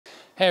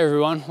Hey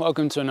everyone,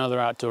 welcome to another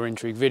Outdoor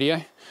Intrigue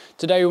video.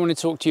 Today we want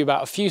to talk to you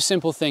about a few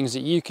simple things that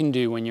you can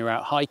do when you're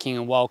out hiking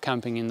and wild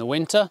camping in the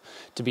winter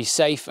to be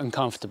safe and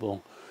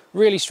comfortable.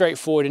 Really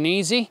straightforward and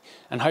easy,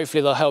 and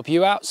hopefully they'll help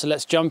you out, so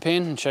let's jump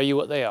in and show you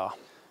what they are.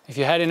 If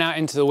you're heading out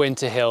into the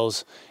winter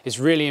hills, it's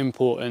really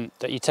important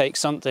that you take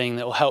something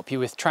that will help you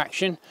with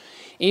traction.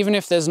 Even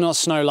if there's not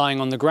snow lying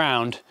on the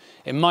ground,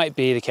 it might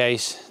be the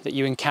case that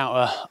you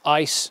encounter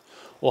ice,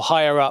 or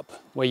higher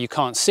up where you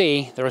can't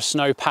see, there are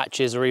snow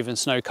patches or even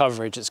snow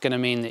coverage. It's going to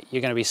mean that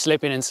you're going to be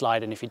slipping and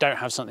sliding if you don't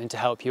have something to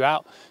help you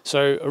out.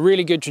 So a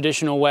really good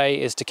traditional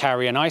way is to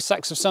carry an ice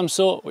axe of some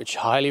sort, which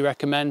I highly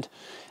recommend.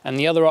 And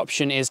the other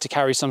option is to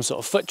carry some sort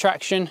of foot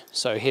traction.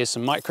 So here's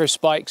some micro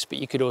spikes, but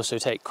you could also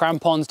take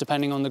crampons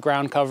depending on the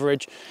ground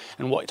coverage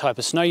and what type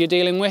of snow you're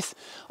dealing with.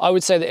 I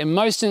would say that in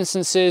most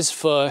instances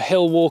for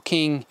hill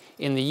walking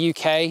in the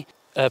UK,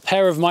 a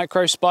pair of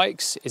micro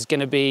spikes is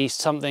going to be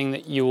something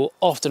that you will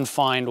often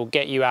find will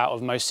get you out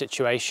of most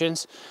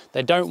situations.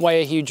 They don't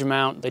weigh a huge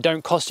amount, they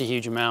don't cost a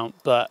huge amount,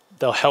 but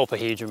they'll help a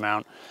huge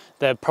amount.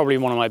 They're probably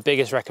one of my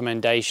biggest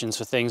recommendations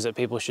for things that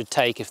people should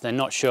take if they're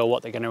not sure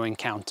what they're going to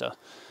encounter.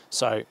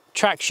 So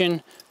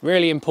traction,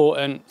 really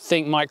important.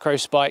 Think micro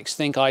spikes,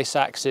 think ice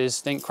axes,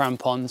 think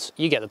crampons,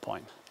 you get the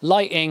point.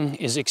 Lighting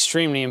is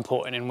extremely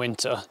important in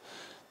winter.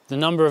 The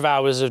number of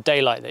hours of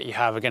daylight that you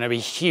have are going to be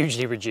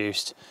hugely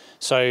reduced.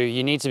 So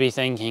you need to be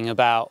thinking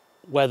about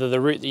whether the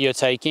route that you're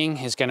taking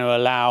is going to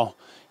allow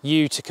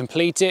you to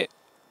complete it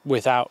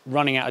without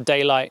running out of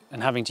daylight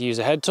and having to use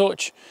a head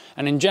torch.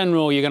 And in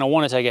general, you're going to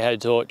want to take a head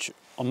torch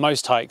on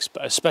most hikes,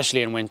 but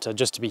especially in winter,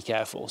 just to be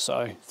careful.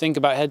 So think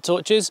about head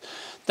torches.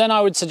 Then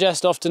I would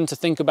suggest often to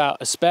think about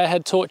a spare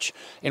head torch.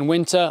 In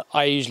winter,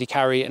 I usually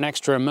carry an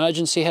extra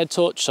emergency head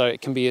torch, so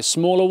it can be a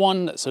smaller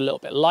one that's a little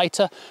bit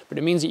lighter, but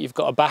it means that you've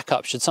got a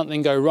backup. Should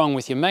something go wrong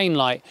with your main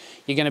light,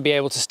 you're going to be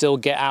able to still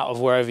get out of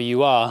wherever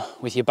you are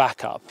with your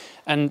backup.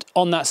 And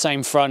on that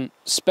same front,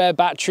 spare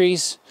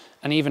batteries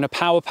and even a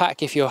power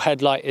pack if your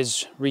headlight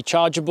is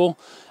rechargeable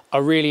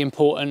are really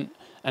important.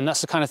 And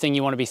that's the kind of thing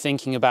you want to be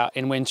thinking about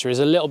in winter, is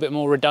a little bit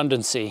more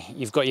redundancy.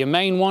 You've got your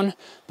main one,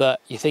 but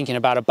you're thinking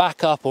about a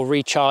backup or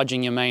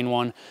recharging your main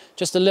one.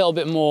 Just a little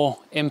bit more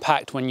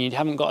impact when you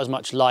haven't got as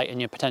much light and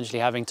you're potentially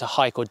having to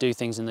hike or do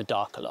things in the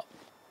dark a lot.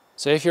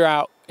 So if you're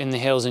out in the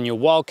hills and you're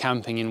wild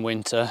camping in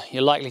winter,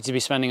 you're likely to be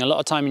spending a lot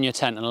of time in your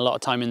tent and a lot of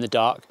time in the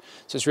dark.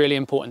 So it's really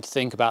important to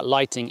think about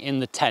lighting in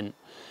the tent.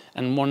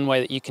 And one way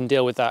that you can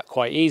deal with that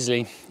quite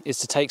easily is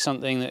to take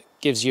something that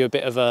gives you a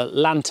bit of a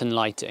lantern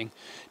lighting.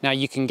 Now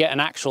you can get an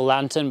actual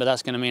lantern, but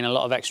that's going to mean a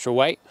lot of extra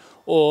weight,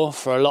 or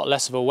for a lot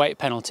less of a weight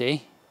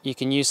penalty, you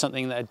can use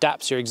something that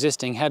adapts your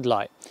existing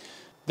headlight.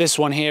 This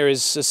one here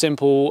is a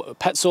simple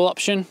Petzl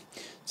option.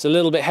 It's a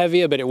little bit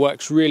heavier, but it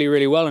works really,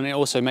 really well, and it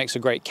also makes a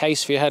great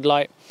case for your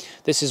headlight.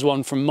 This is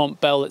one from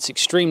Montbell that's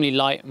extremely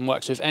light and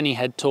works with any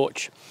head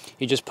torch.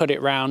 You just put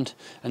it round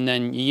and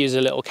then you use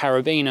a little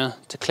carabiner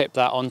to clip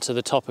that onto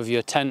the top of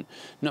your tent.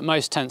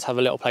 Most tents have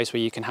a little place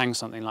where you can hang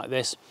something like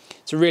this.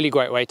 It's a really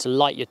great way to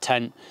light your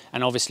tent,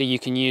 and obviously you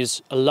can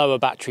use a lower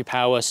battery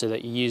power so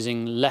that you're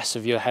using less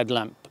of your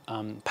headlamp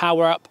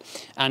power up,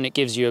 and it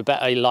gives you a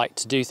better light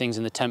to do things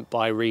in the tent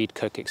by, read,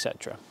 cook,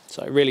 etc.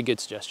 So really good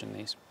suggestion,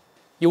 these.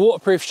 Your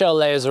waterproof shell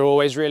layers are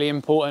always really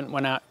important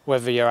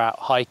whether you're out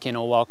hiking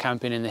or wild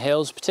camping in the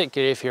hills,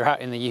 particularly if you're out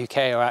in the UK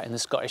or out in the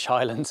Scottish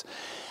Highlands.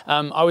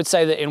 I would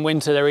say that in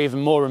winter they're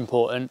even more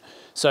important.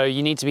 So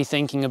you need to be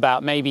thinking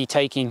about maybe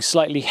taking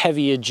slightly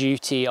heavier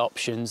duty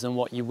options than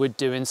what you would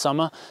do in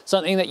summer,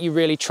 something that you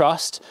really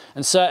trust,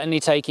 and certainly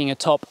taking a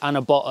top and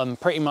a bottom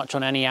pretty much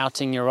on any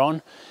outing you're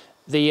on.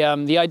 The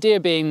idea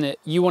being that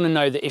you want to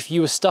know that if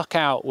you were stuck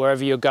out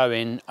wherever you're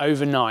going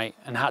overnight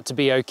and had to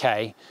be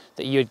okay,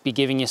 that you'd be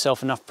giving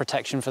yourself enough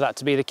protection for that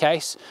to be the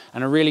case.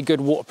 And a really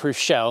good waterproof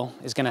shell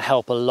is going to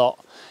help a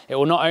lot. It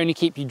will not only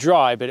keep you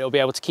dry, but it'll be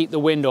able to keep the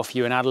wind off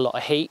you and add a lot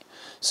of heat.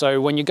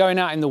 So when you're going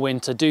out in the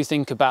winter, do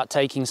think about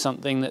taking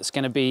something that's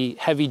going to be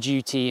heavy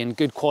duty and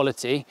good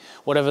quality,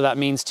 whatever that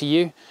means to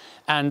you.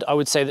 And I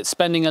would say that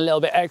spending a little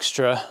bit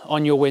extra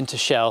on your winter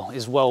shell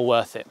is well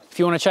worth it. If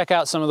you want to check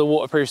out some of the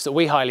waterproofs that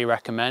we highly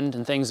recommend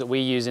and things that we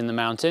use in the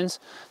mountains,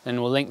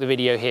 then we'll link the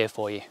video here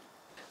for you.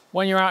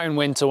 When you're out in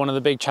winter, one of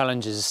the big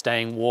challenges is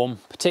staying warm,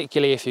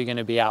 particularly if you're going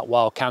to be out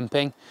wild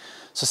camping.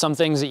 So some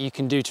things that you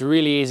can do to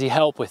really easy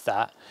help with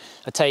that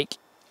are take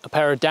a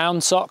pair of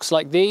down socks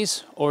like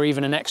these, or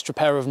even an extra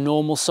pair of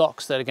normal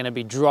socks that are going to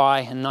be dry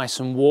and nice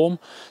and warm,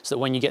 so that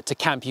when you get to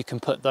camp you can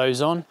put those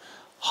on.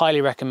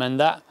 Highly recommend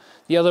that.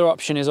 The other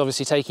option is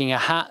obviously taking a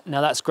hat.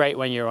 Now that's great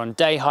when you're on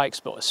day hikes,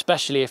 but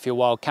especially if you're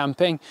wild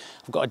camping.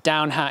 I've got a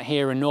down hat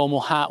here, a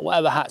normal hat,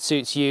 whatever hat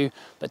suits you,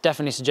 but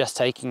definitely suggest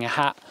taking a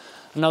hat.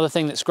 Another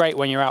thing that's great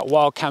when you're out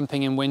wild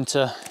camping in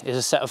winter is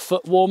a set of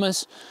foot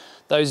warmers.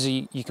 Those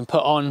you can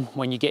put on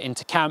when you get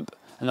into camp,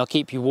 and they'll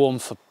keep you warm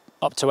for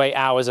up to 8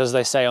 hours, as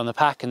they say on the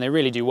pack, and they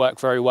really do work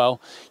very well.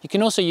 You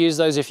can also use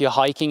those if you're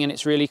hiking and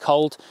it's really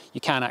cold.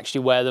 You can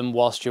actually wear them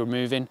whilst you're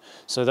moving,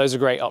 so those are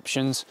great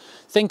options.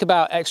 Think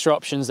about extra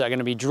options that are going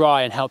to be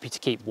dry and help you to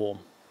keep warm.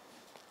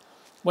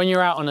 When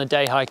you're out on a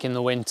day hike in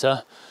the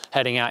winter,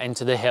 heading out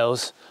into the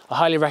hills, I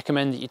highly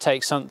recommend that you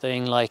take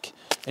something like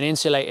an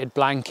insulated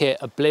blanket,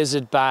 a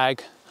blizzard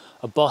bag,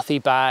 a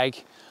bothy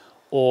bag,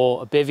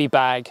 or a bivy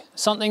bag,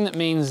 something that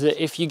means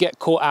that if you get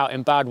caught out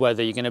in bad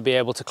weather, you're going to be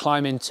able to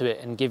climb into it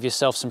and give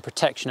yourself some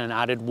protection and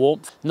added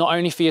warmth, not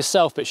only for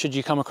yourself, but should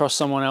you come across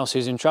someone else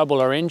who's in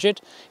trouble or injured,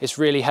 it's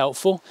really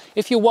helpful.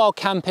 If you're wild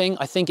camping,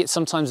 I think it's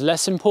sometimes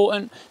less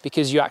important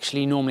because you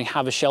actually normally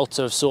have a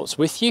shelter of sorts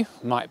with you.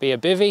 It might be a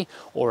bivy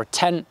or a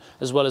tent,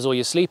 as well as all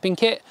your sleeping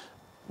kit,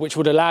 which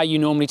would allow you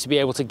normally to be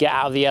able to get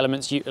out of the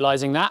elements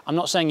utilizing that. I'm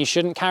not saying you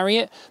shouldn't carry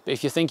it, but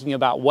if you're thinking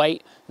about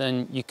weight,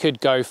 then you could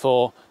go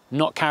for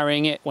not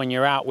carrying it when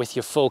you're out with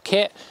your full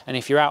kit. And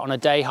if you're out on a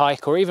day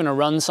hike or even a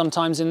run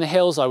sometimes in the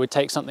hills, I would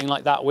take something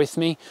like that with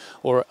me,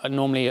 or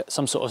normally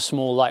some sort of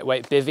small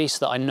lightweight bivvy,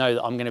 so that I know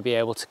that I'm going to be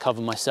able to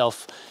cover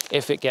myself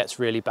if it gets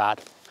really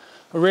bad.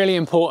 A really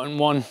important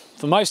one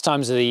for most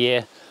times of the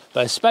year,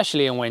 but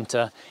especially in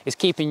winter, is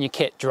keeping your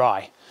kit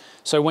dry.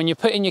 So when you're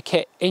putting your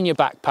kit in your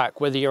backpack,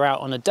 whether you're out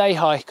on a day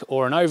hike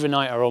or an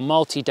overnighter or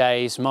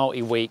multi-days,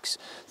 multi-weeks,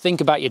 think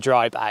about your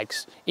dry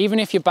bags. Even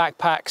if your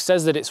backpack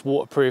says that it's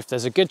waterproof,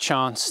 there's a good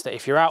chance that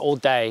if you're out all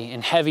day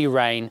in heavy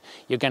rain,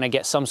 you're going to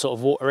get some sort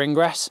of water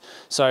ingress.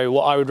 So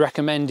what I would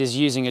recommend is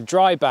using a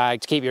dry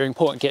bag to keep your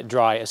important kit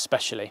dry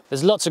especially.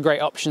 There's lots of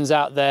great options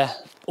out there,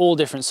 all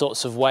different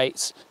sorts of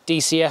weights.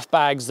 DCF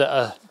bags that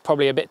are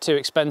probably a bit too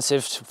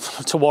expensive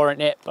to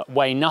warrant it, but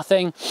weigh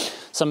nothing.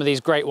 Some of these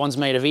great ones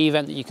made of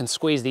event that you can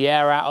squeeze the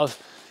air out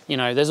of. You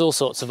know, there's all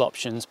sorts of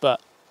options,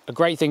 but a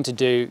great thing to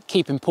do,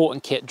 keep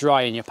important kit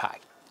dry in your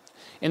pack.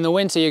 In the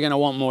winter, you're going to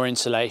want more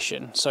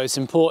insulation. So it's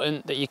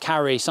important that you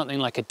carry something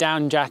like a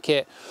down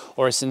jacket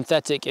or a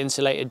synthetic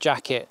insulated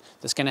jacket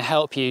that's going to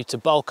help you to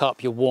bulk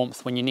up your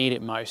warmth when you need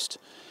it most.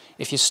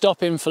 If you're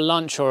stopping for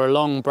lunch or a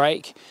long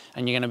break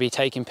and you're going to be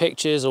taking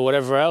pictures or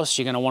whatever else,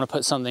 you're going to want to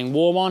put something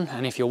warm on.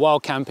 And if you're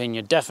wild camping,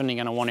 you're definitely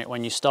going to want it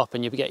when you stop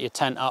and you get your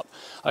tent up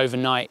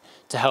overnight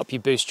to help you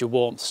boost your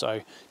warmth.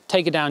 So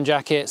take a down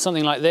jacket,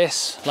 something like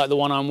this, like the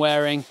one I'm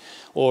wearing,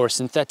 or a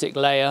synthetic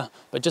layer,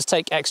 but just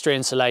take extra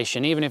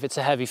insulation, even if it's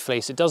a heavy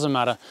fleece, it doesn't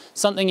matter.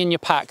 Something in your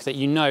pack that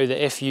you know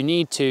that if you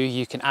need to,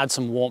 you can add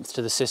some warmth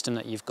to the system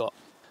that you've got.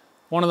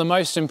 One of the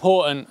most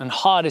important and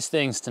hardest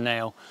things to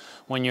nail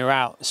when you're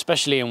out,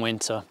 especially in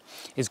winter,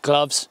 is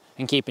gloves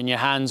and keeping your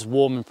hands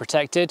warm and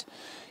protected.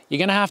 You're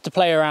going to have to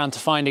play around to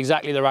find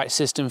exactly the right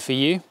system for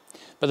you,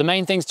 but the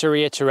main things to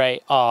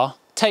reiterate are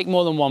take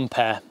more than one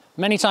pair.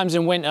 Many times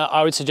in winter,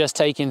 I would suggest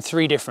taking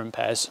 3 different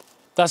pairs.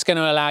 That's going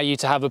to allow you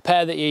to have a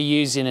pair that you're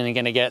using and are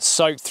going to get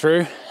soaked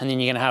through, and then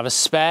you're going to have a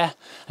spare,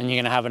 and you're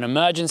going to have an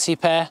emergency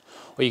pair,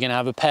 or you're going to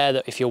have a pair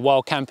that if you're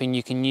wild camping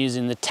you can use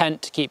in the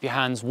tent to keep your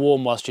hands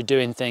warm whilst you're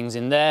doing things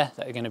in there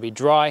that are going to be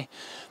dry.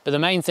 But the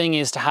main thing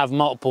is to have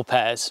multiple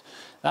pairs.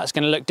 That's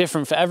going to look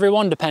different for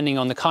everyone depending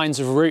on the kinds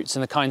of routes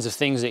and the kinds of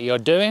things that you're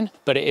doing,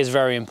 but it is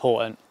very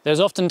important. There's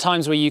often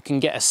times where you can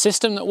get a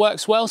system that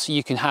works well, so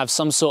you can have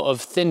some sort of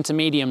thin to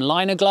medium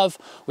liner glove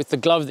with the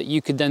glove that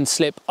you could then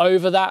slip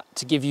over that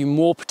to give you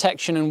more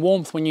protection and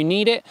warmth when you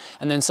need it,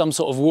 and then some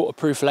sort of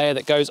waterproof layer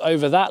that goes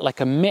over that,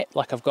 like a mitt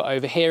like I've got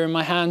over here in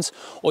my hands.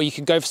 Or you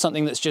could go for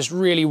something that's just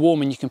really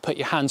warm and you can put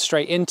your hands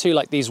straight into,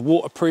 like these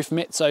waterproof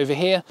mitts over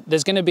here.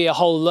 There's going to be a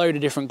whole load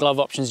of different glove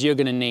options you're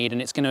going to need,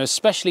 and it's going to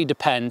especially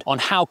depend on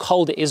how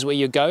cold it is where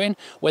you're going,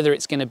 whether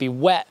it's going to be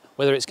wet,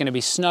 whether it's going to be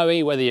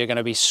snowy, whether you're going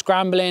to be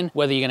scrambling,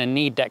 whether you're going to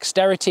need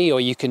dexterity, or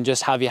you can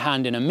just have your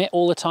hand in a mitt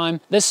all the time.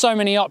 There's so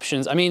many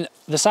options. I mean,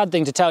 the sad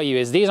thing to tell you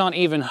is these aren't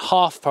even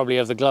half probably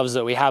of the gloves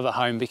that we have at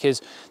home,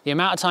 because the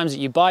amount of times that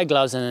you buy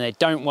gloves and then they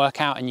don't work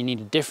out and you need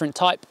a different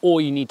type,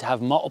 or you need to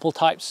have multiple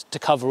types to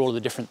cover all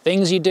the different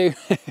things you do,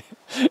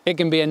 it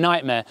can be a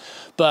nightmare.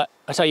 But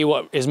I tell you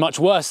what is much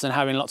worse than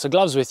having lots of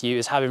gloves with you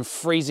is having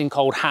freezing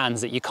cold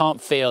hands that you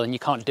can't feel and you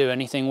can't do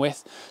anything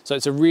with. So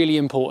it's a really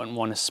important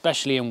one,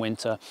 especially in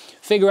winter.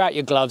 Figure out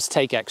your gloves,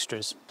 take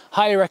extras.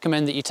 Highly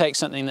recommend that you take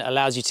something that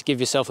allows you to give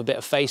yourself a bit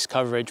of face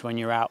coverage when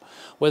you're out.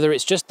 Whether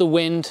it's just the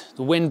wind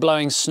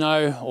blowing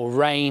snow or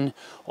rain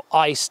or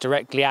ice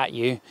directly at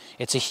you,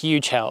 it's a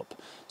huge help.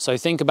 So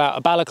think about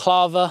a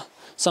balaclava,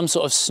 some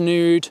sort of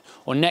snood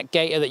or neck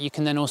gaiter that you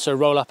can then also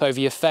roll up over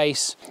your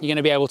face. You're going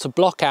to be able to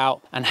block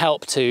out and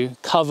help to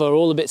cover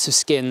all the bits of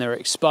skin that are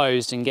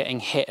exposed and getting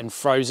hit and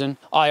frozen.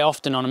 I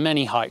often on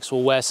many hikes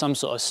will wear some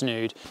sort of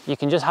snood. You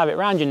can just have it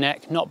around your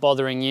neck, not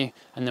bothering you,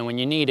 and then when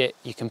you need it,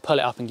 you can pull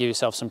it up and give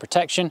yourself some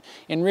protection.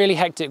 In really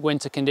hectic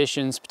winter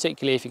conditions,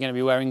 particularly if you're going to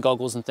be wearing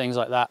goggles and things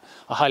like that,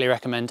 I highly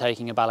recommend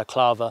taking a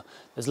balaclava.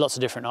 There's lots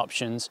of different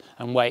options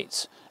and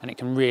weights, and it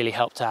can really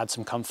help to add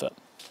some comfort.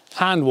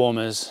 Hand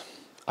warmers.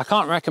 I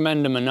can't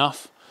recommend them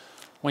enough.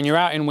 When you're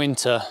out in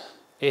winter,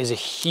 it is a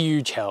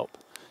huge help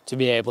to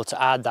be able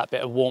to add that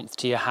bit of warmth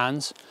to your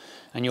hands,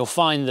 and you'll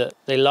find that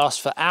they last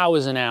for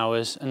hours and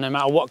hours, and no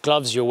matter what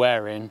gloves you're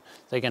wearing,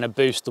 they're going to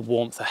boost the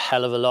warmth a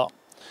hell of a lot.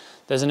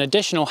 There's an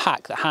additional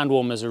hack that hand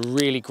warmers are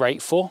really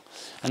great for,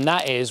 and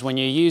that is when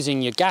you're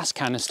using your gas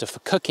canister for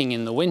cooking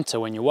in the winter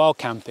when you're wild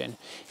camping.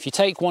 If you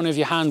take one of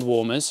your hand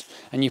warmers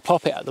and you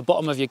pop it at the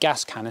bottom of your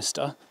gas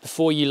canister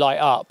before you light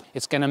up,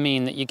 it's going to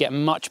mean that you get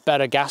much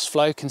better gas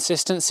flow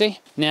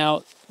consistency.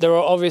 Now, there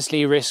are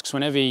obviously risks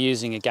whenever you're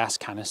using a gas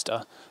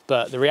canister,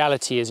 but the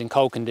reality is in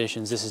cold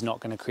conditions, this is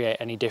not going to create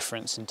any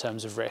difference in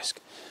terms of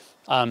risk.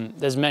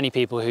 There's many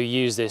people who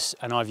use this,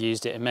 and I've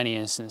used it in many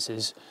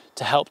instances,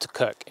 to help to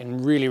cook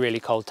in really, really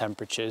cold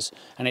temperatures,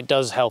 and it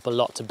does help a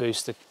lot to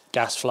boost the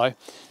gas flow.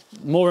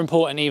 More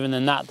important even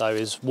than that though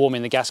is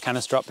warming the gas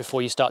canister up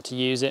before you start to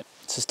use it.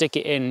 So stick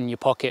it in your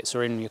pockets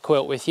or in your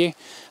quilt with you,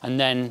 and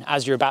then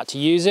as you're about to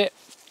use it,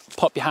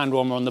 pop your hand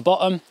warmer on the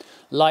bottom,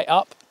 light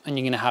up, and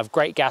you're going to have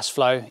great gas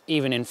flow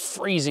even in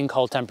freezing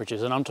cold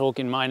temperatures, and I'm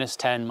talking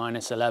 -10,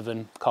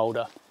 -11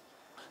 colder.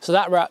 So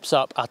that wraps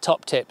up our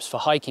top tips for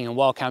hiking and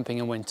wild camping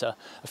in winter.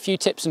 A few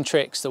tips and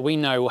tricks that we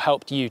know will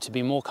help you to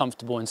be more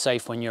comfortable and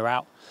safe when you're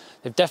out.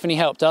 They've definitely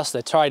helped us,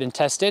 they're tried and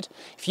tested.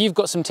 If you've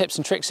got some tips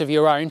and tricks of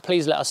your own,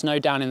 please let us know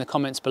down in the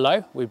comments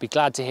below. We'd be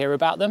glad to hear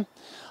about them.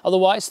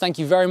 Otherwise, thank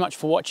you very much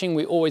for watching,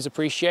 we always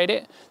appreciate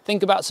it.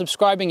 Think about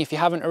subscribing if you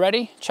haven't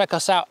already. Check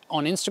us out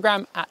on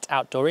Instagram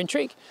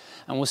 @OutdoorIntrigue,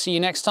 and we'll see you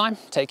next time.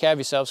 Take care of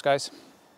yourselves, guys.